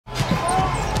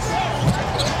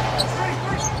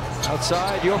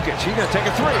outside. Jokic, he's going to take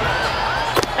a three.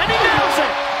 And he nails it!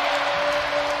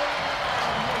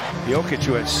 Jokic,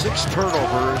 who had 6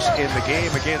 turnovers in the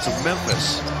game against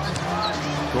Memphis.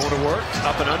 Going to work,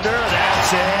 up and under,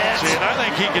 that's it. See, and I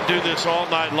think he can do this all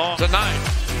night long. Tonight,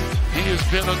 he has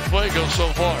been on fuego so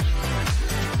far.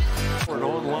 We're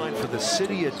online for the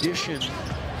City Edition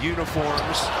uniforms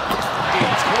in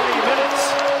 20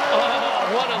 minutes.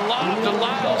 Oh, what a lob to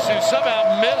Lyles, who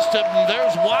somehow missed it, and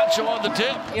there's Juancho on the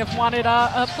tip. You've wanted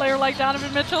a player like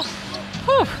Donovan Mitchell?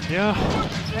 Whew. Yeah.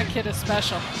 That kid is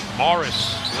special.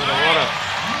 Morris.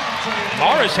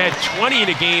 Morris had 20 in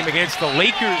a game against the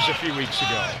Lakers a few weeks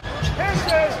ago.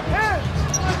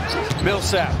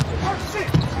 Millsap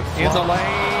in the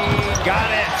lane,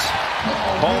 got it.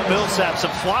 Paul Millsap,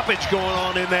 some floppage going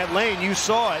on in that lane. You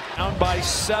saw it. Down by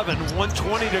 7,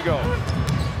 1:20 to go.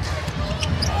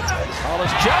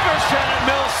 Hollis Jefferson, and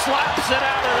Mills slaps it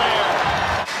out of there.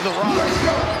 The Rock.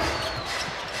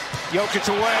 Jokic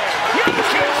away. Jokic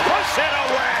puts it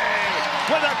away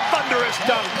with a thunderous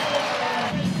dunk.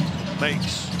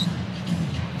 Makes.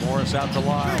 Morris out to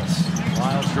Lyles.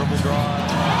 Lyles dribble drive.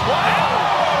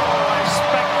 Wow! A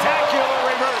spectacular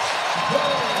reverse.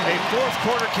 A fourth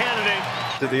quarter candidate.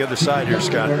 To the other side here,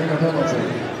 Scott.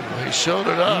 He showed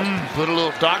it up. Put a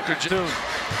little Dr. June.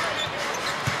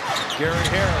 Gary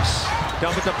Harris.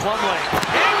 Dump it to Plumlee.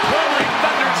 And Plumlee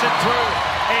thunders it through.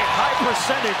 A high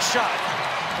percentage shot.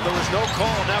 There was no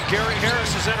call. Now Gary Harris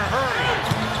is in a hurry.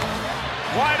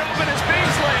 Wide open is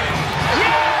Beasley.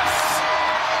 Yes!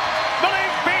 Malik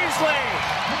Beasley.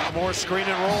 More screen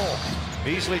and roll.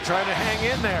 Beasley trying to hang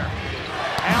in there.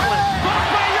 Allen. Blocked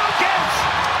by Jokic.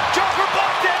 Joker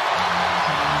blocked it.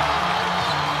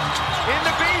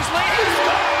 Into Beasley. He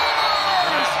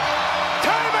scores!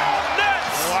 Timeout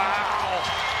Nets! Wow.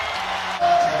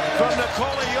 From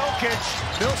Nikola Jokic.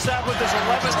 Millsap with his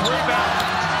 11th rebound.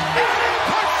 And he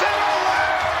puts it away!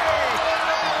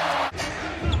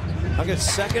 Nuggets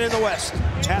second in the West.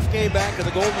 Half game back to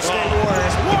the Golden State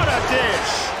Warriors. What a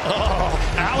dish! Oh,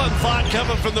 Allen thought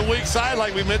coming from the weak side,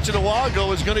 like we mentioned a while ago,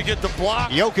 was going to get the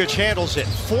block. Jokic handles it.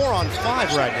 4 on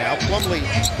 5 right now. Plumlee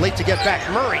late to get back.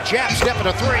 Murray, jab step and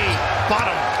a 3.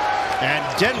 Bottom. And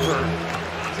Denver,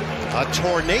 a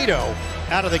tornado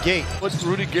out of the gate. What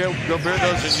Rudy Gobert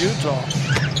does in Utah.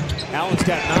 Allen's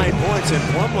got 9 points, and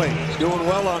Plumlee doing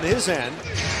well on his end.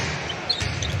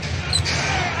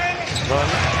 But,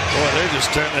 boy, they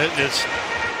just turned it. It's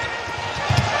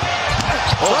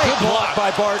Good block by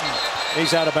Barton.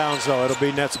 He's out of bounds, though. It'll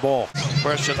be Nets ball.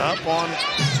 pressure up on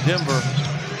Denver.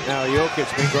 Now Jokic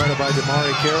being guarded by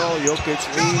DeMarre Carroll. Jokic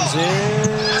leans in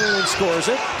and scores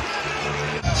it.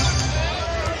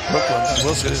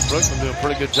 Brooklyn doing a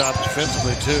pretty good job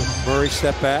defensively, too. Murray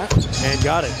stepped back and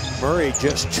got it. Murray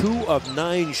just 2 of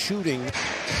 9 shooting.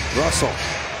 Russell,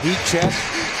 heat check.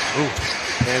 Ooh.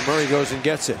 And Murray goes and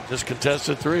gets it. Just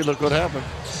contested 3. Look what happened.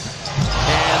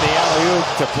 And the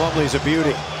alley-oop to Plumlee's a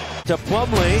beauty. To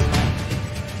Plumlee.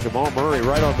 Jamal Murray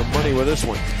right on the money with this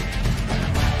one.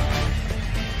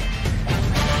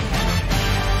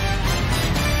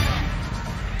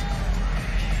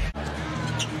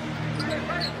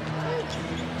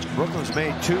 Brooklyn's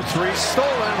made 2 3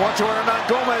 stolen. Juancho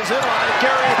Hernangomez in on it.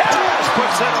 Gary Harris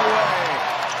puts it away.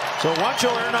 So Juancho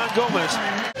Hernangomez.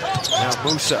 Now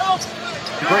Musa.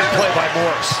 Great play by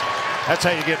Morris. That's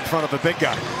how you get in front of a big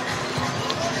guy.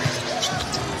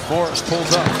 Morris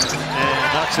pulls up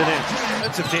and knocks it in.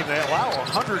 Defensive team, they allow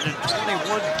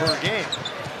 121 per game.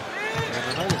 And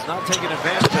the Nuggets not taking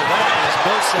advantage of that as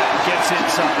Millsap gets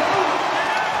inside.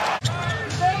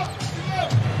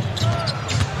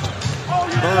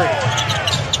 Murray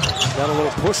got a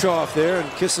little push off there and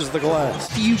kisses the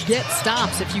glass. You get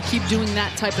stops if you keep doing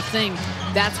that type of thing.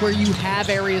 That's where you have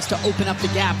areas to open up the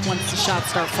gap once the shots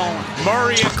start falling.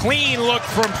 Murray, a clean look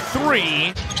from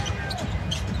 3.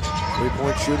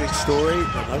 3-point shooting story.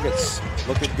 The Nuggets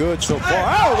looking good so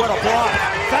far. Oh, what a block.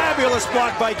 Fabulous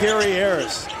block by Gary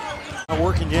Harris. Not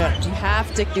working yet. You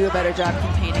have to do a better job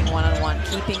containing one-on-one,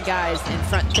 keeping guys in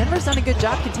front. Denver's done a good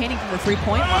job containing from the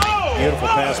 3-point line. Beautiful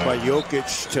pass by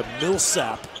Jokic to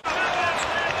Millsap.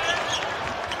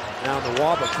 Now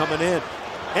Nwaba coming in.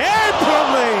 And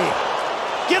Plumlee!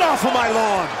 Get off of my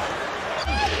lawn!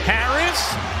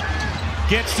 Harris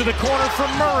gets to the corner from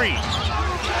Murray.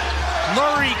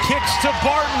 Murray kicks to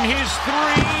Barton, his 3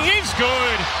 is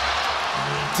good.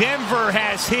 Denver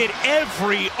has hit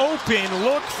every open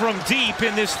look from deep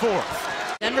in this 4th.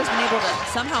 Denver's been able to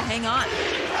somehow hang on.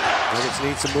 Nuggets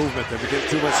need some movement. They've been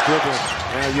getting too much dribbling.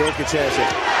 Now Jokic has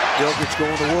it. Jokic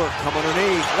going to work. Come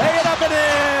underneath. Lay it up and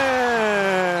in!